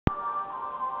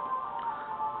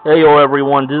Hey yo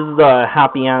everyone, this is the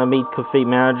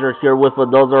HappyAnimaidCafeManager here with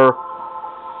another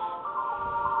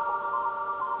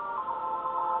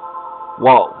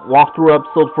walkthrough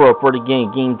episode for the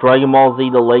game Dragon Ball Z: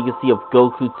 The Legacy of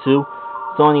Goku 2.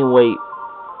 So anyway,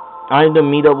 I had to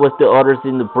meet up with the others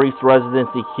in the brief's residence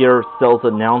to hear Cell's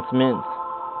announcements.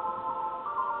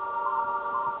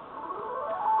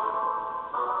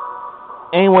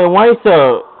 Anyway,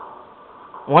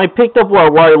 when I picked up where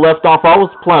I left off, I was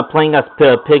playing as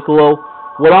Piccolo.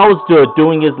 What I was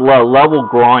doing is level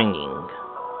grinding.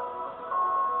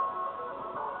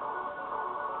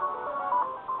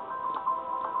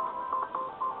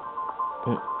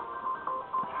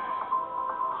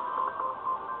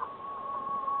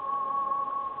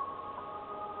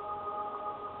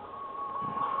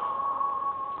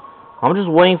 I'm just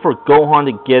waiting for Gohan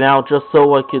to get out just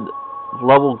so I could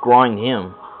level grind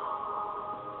him.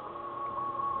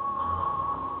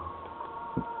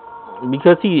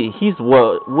 Because he's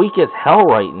weak as hell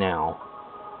right now.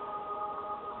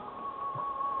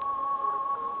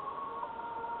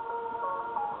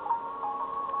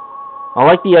 I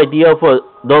like the idea of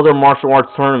another martial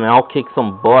arts tournament. I'll kick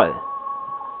some butt.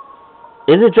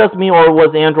 Is it just me, or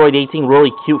was Android 18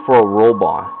 really cute for a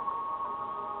robot?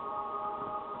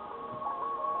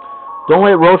 Don't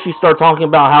let Roshi start talking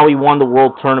about how he won the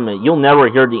world tournament. You'll never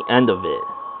hear the end of it.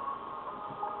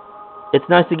 It's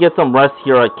nice to get some rest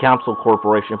here at Capsule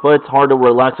Corporation, but it's hard to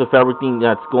relax with everything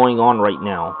that's going on right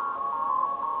now.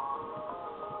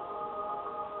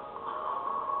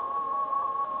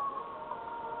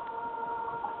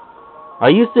 I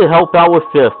used to help out with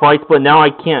fights, but now I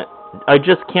can't. I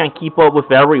just can't keep up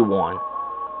with everyone.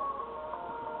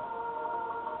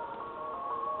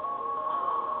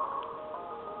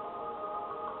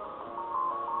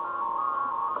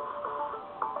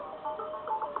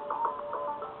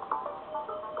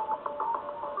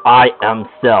 I am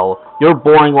Cell. Your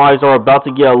boring lives are about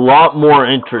to get a lot more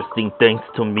interesting thanks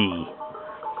to me.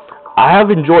 I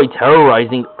have enjoyed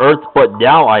terrorizing Earth, but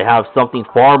now I have something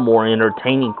far more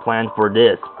entertaining planned for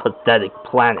this pathetic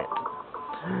planet.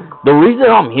 The reason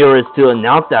I'm here is to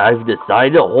announce that I've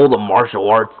decided to hold a martial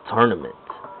arts tournament.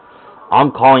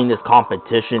 I'm calling this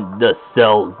competition the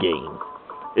Cell Games.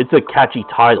 It's a catchy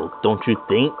title, don't you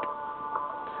think?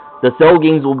 The Cell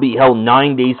Games will be held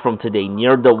 9 days from today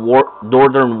near the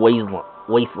northern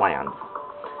wastelands.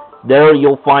 There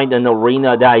you'll find an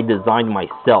arena that I designed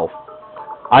myself.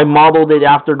 I modeled it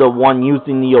after the one used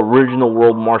in the original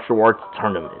World Martial Arts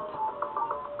Tournament.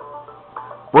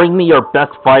 Bring me your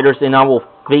best fighters and I will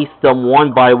face them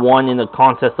one by one in a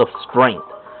contest of strength.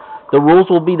 The rules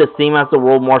will be the same as the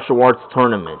World Martial Arts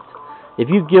Tournament. If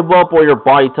you give up or your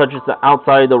body touches the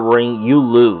outside of the ring, you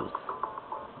lose.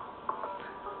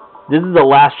 This is the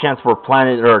last chance for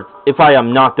planet Earth. If I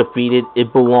am not defeated,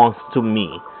 it belongs to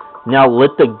me. Now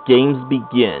let the games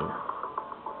begin.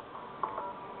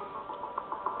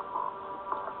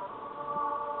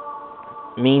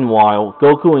 Meanwhile,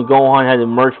 Goku and Gohan had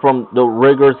emerged from the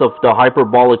rigors of the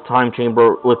hyperbolic time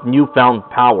chamber with newfound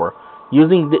power.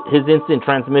 Using his instant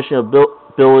transmission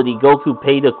ability, Goku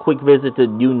paid a quick visit to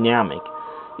New Namek.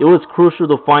 It was crucial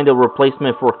to find a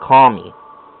replacement for Kami.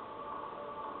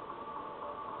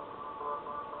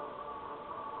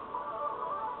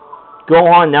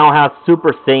 Gohan now has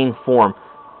Super Saiyan form.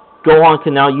 Gohan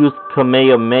can now use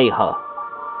Kamehameha.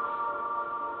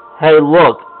 Hey,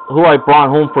 look who I brought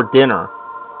home for dinner.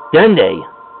 Dende.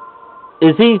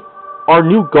 Is he our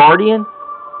new guardian?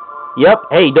 Yep.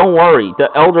 Hey, don't worry. The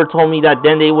elder told me that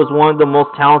Dende was one of the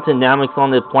most talented Nameks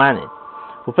on the planet.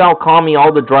 Without Kami,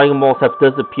 all the Dragon Balls have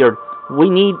disappeared. We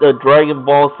need the Dragon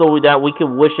Balls so that we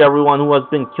can wish everyone who has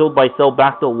been killed by Cell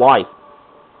back to life.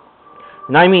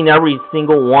 And I mean every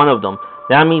single one of them.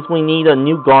 That means we need a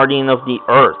new guardian of the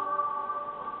Earth.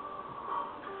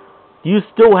 Do you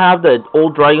still have the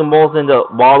old Dragon Balls and the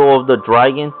bottle of the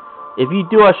dragon? If you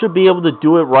do, I should be able to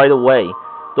do it right away.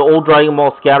 The old Dragon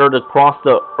Ball scattered across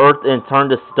the Earth and turned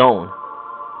to stone.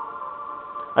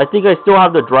 I think I still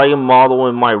have the dragon model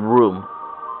in my room.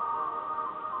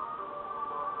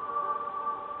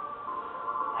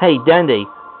 Hey, Dende.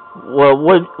 Well,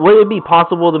 would it be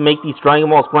possible to make these Dragon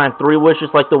Balls grant 3 wishes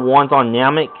like the ones on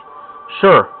Namek?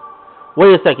 Sure.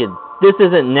 Wait a second. This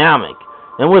isn't Namek.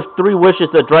 And with 3 wishes,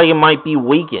 the dragon might be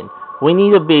weakened. We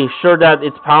need to be sure that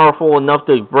it's powerful enough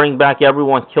to bring back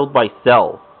everyone killed by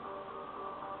Cell.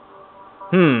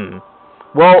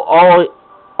 Well, all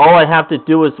I have to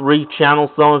do is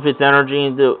rechannel some of its energy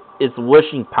into its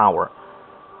wishing power.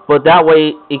 But that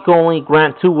way, it can only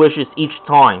grant 2 wishes each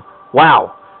time.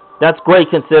 Wow. That's great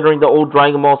considering the old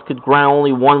Dragon Balls could grant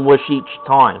only 1 wish each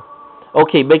time.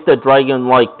 Okay, make the dragon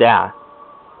like that.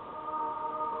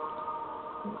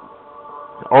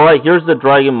 Alright, here's the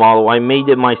dragon model. I made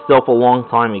it myself a long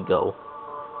time ago.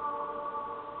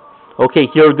 Okay,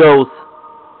 here goes.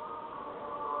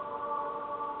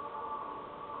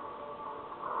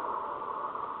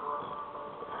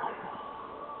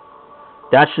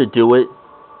 That should do it.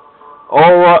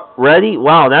 Ready?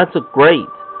 Wow, that's great.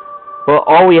 But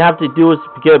all we have to do is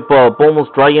get Bulma's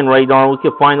Dragon Radar and we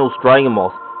can find those Dragon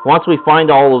Balls. Once we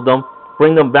find all of them,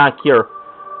 bring them back here.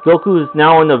 Goku is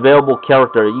now an available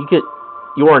character.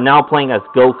 You are now playing as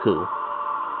Goku.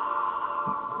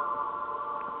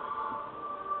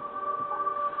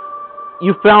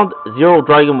 You found 0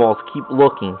 Dragon Balls. Keep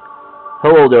looking.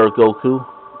 Hello there, Goku.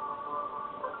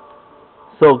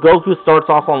 So Goku starts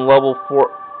off on level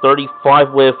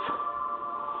 35 with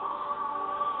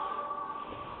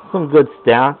some good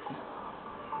stats.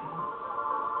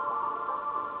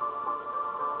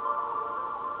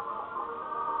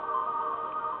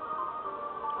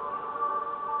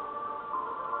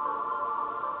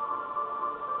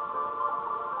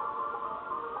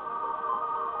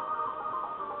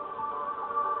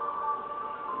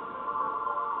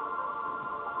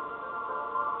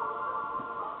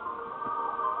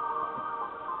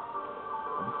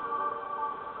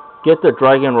 Get the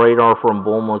Dragon Radar from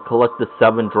Bulma, collect the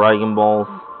 7 Dragon Balls.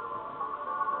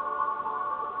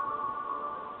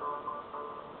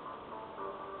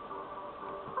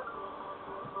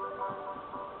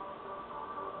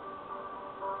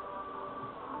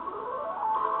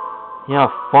 Yeah,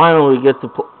 finally we get to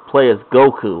play as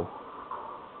Goku.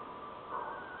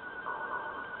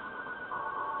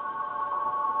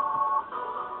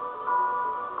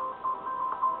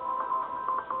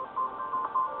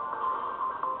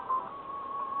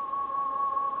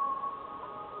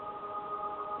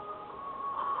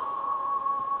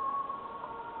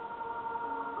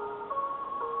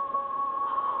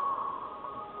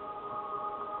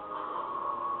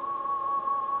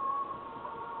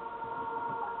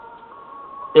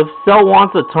 If Cell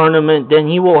wants a tournament, then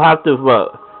he will have to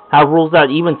have rules that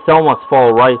even Cell must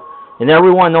follow, right? And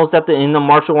everyone knows that in the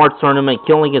martial arts tournament,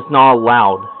 killing is not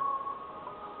allowed.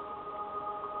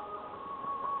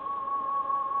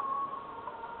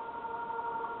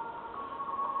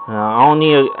 I don't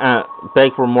need to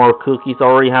beg for more cookies. I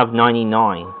already have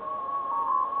 99.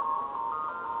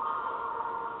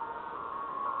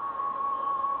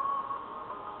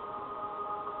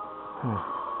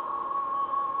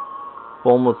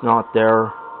 Bulma's not there.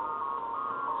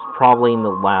 It's probably in the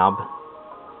lab.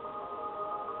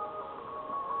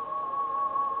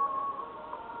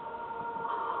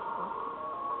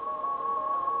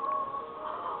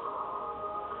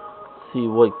 See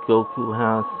what Goku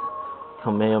has.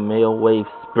 Kamehameha Wave,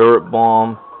 Spirit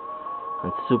Bomb,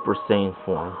 and Super Saiyan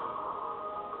form.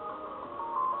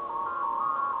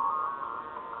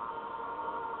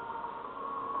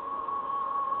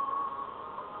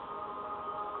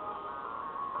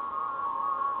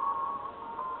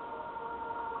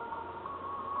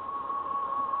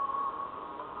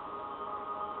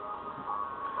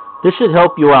 This should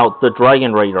help you out, the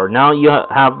Dragon Radar. Now you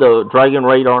have the Dragon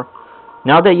Radar.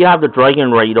 Now that you have the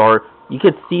Dragon Radar, you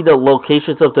can see the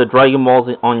locations of the Dragon Balls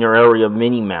on your area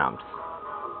mini-maps.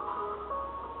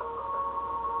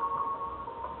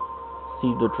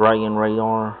 See the Dragon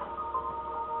Radar.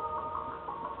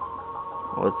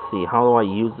 Let's see, how do I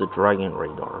use the Dragon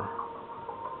Radar?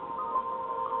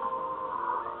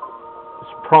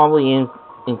 It's probably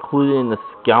included in the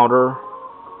Scouter.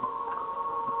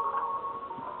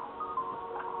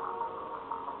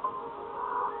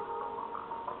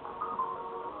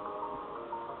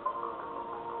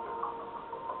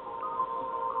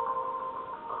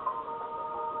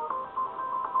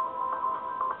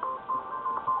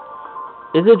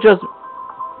 Is it just...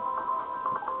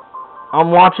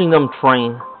 I'm watching them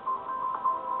train.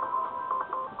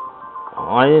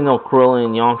 Oh, I didn't know Krillin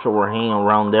and Yamcha were hanging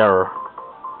around there.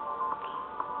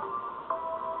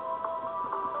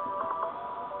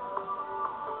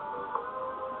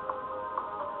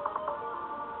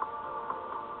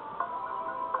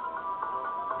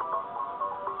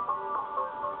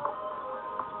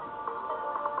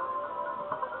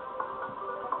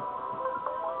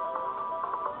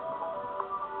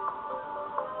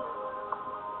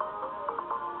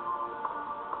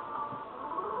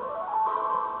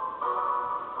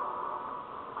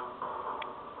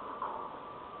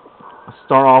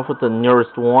 Start off with the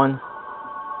nearest one.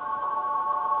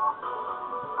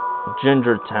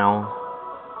 Ginger Town.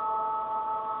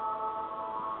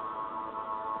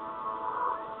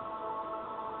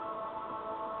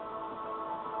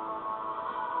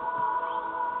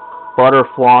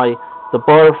 Butterfly. The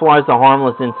butterfly is a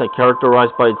harmless insect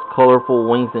characterized by its colorful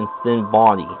wings and thin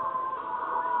body.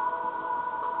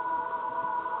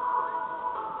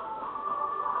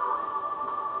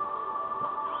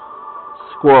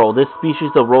 squirrel. This species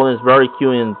of rodent is very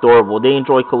cute and adorable. They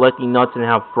enjoy collecting nuts and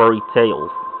have furry tails.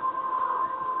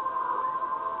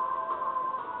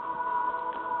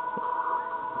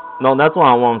 No, that's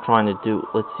not what I'm trying to do.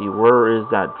 Let's see, where is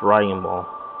that Dragon Ball?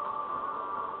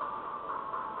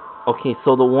 Okay,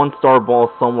 so the 1-star ball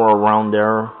is somewhere around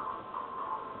there.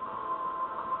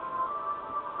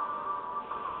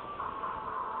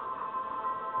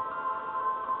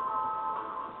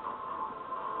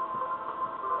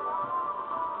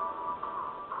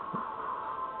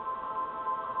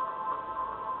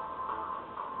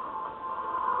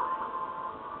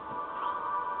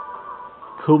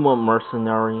 Kuma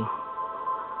Mercenary.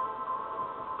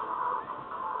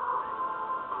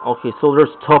 Okay, so there's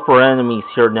tougher enemies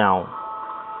here now.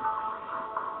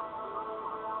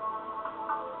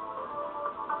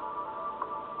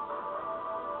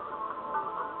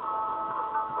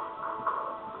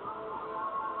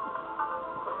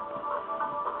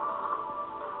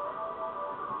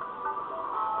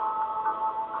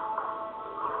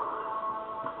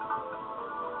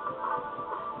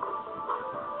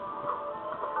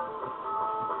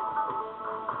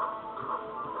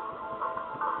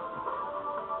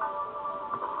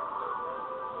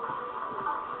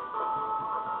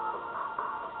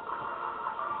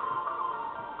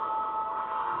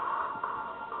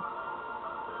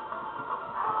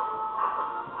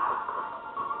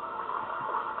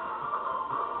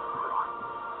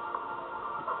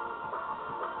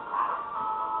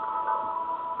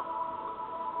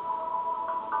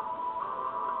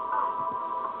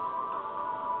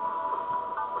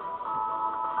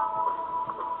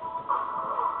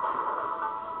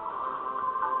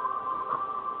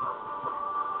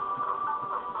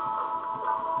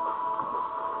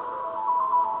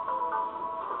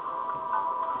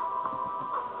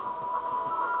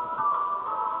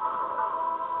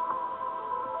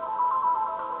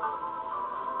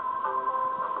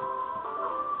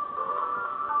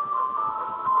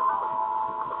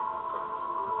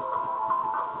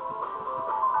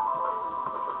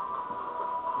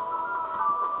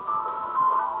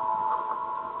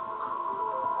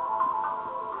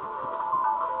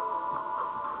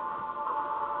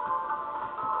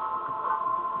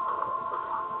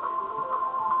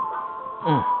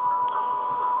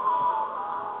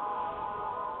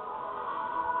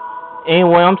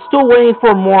 Anyway, I'm still waiting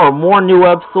for more new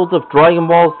episodes of Dragon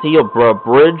Ball Z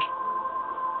Abridged.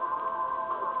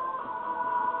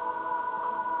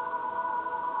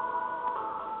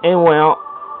 Anyway,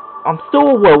 I'm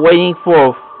still waiting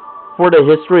for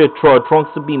the history of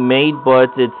Trunks to be made,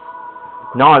 but it's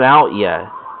not out yet.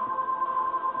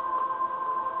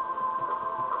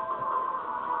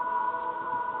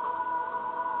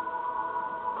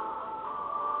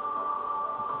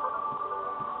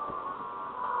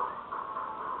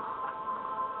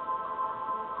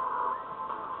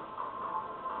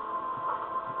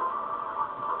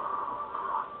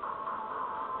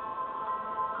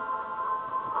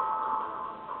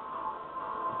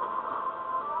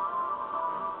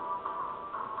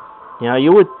 Yeah,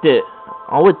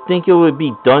 I would think it would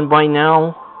be done by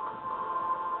now.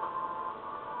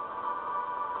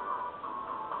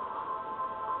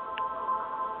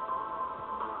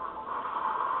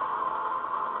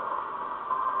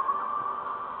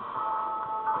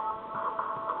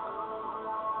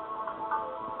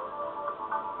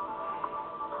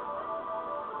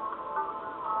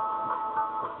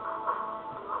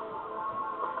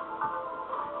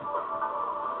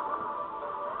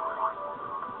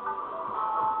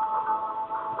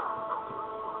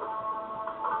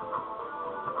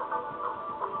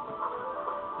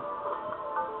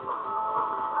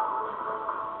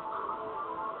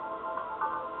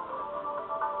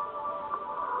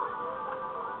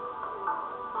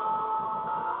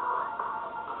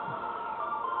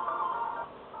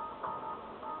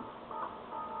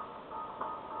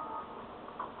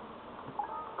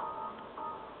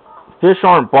 Fish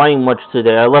aren't biting much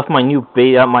today. I left my new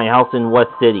bait at my house in West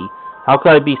City. How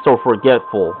could I be so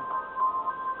forgetful?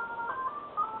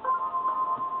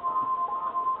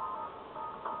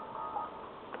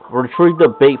 Retrieve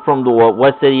the bait from the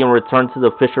West City and return to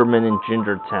the fishermen in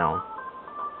Ginger Town.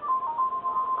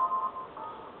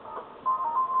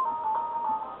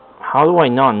 How do I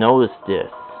not notice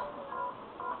this?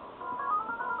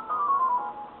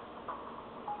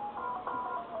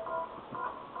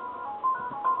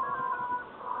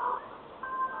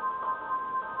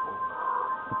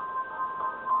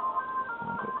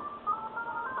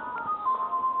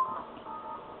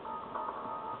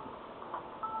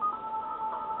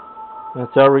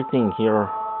 That's everything here.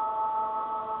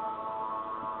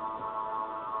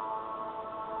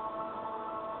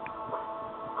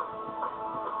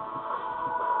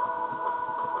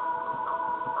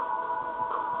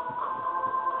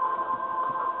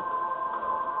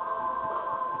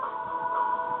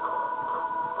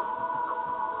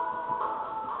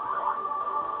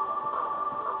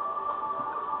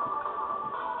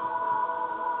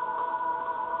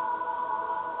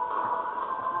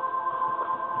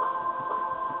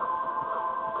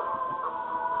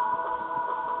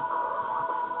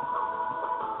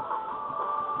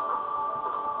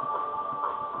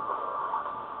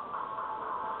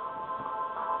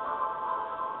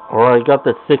 Alright, I got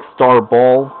the 6-star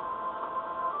ball.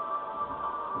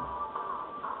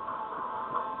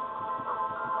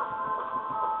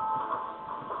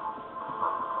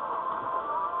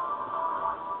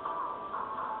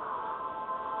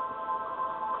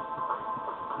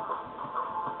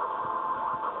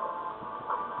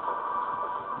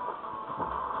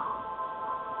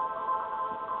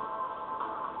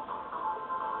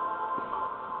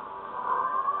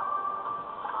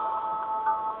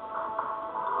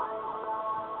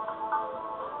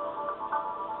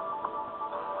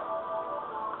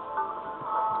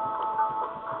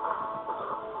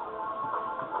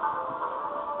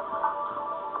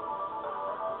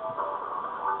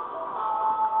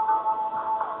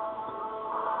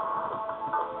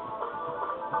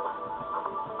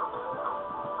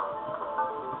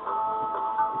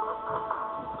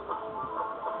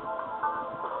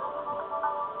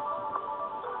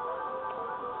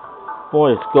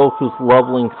 Boy, Goku's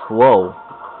leveling slow.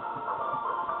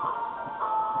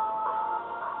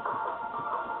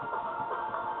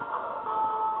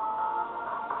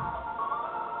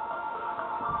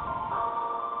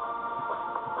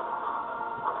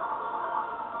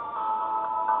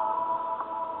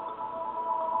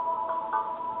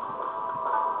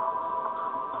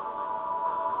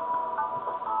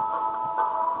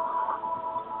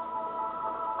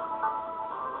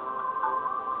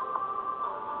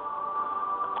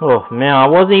 Oh man, I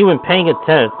wasn't even paying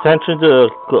attention to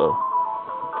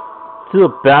the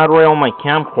battery on my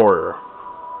camcorder.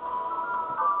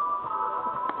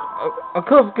 I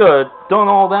could have done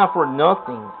all that for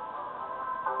nothing.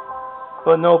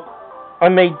 But nope, I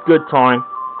made good time.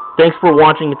 Thanks for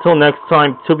watching. Until next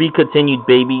time, to be continued,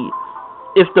 baby.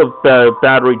 If the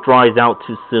battery dries out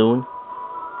too soon.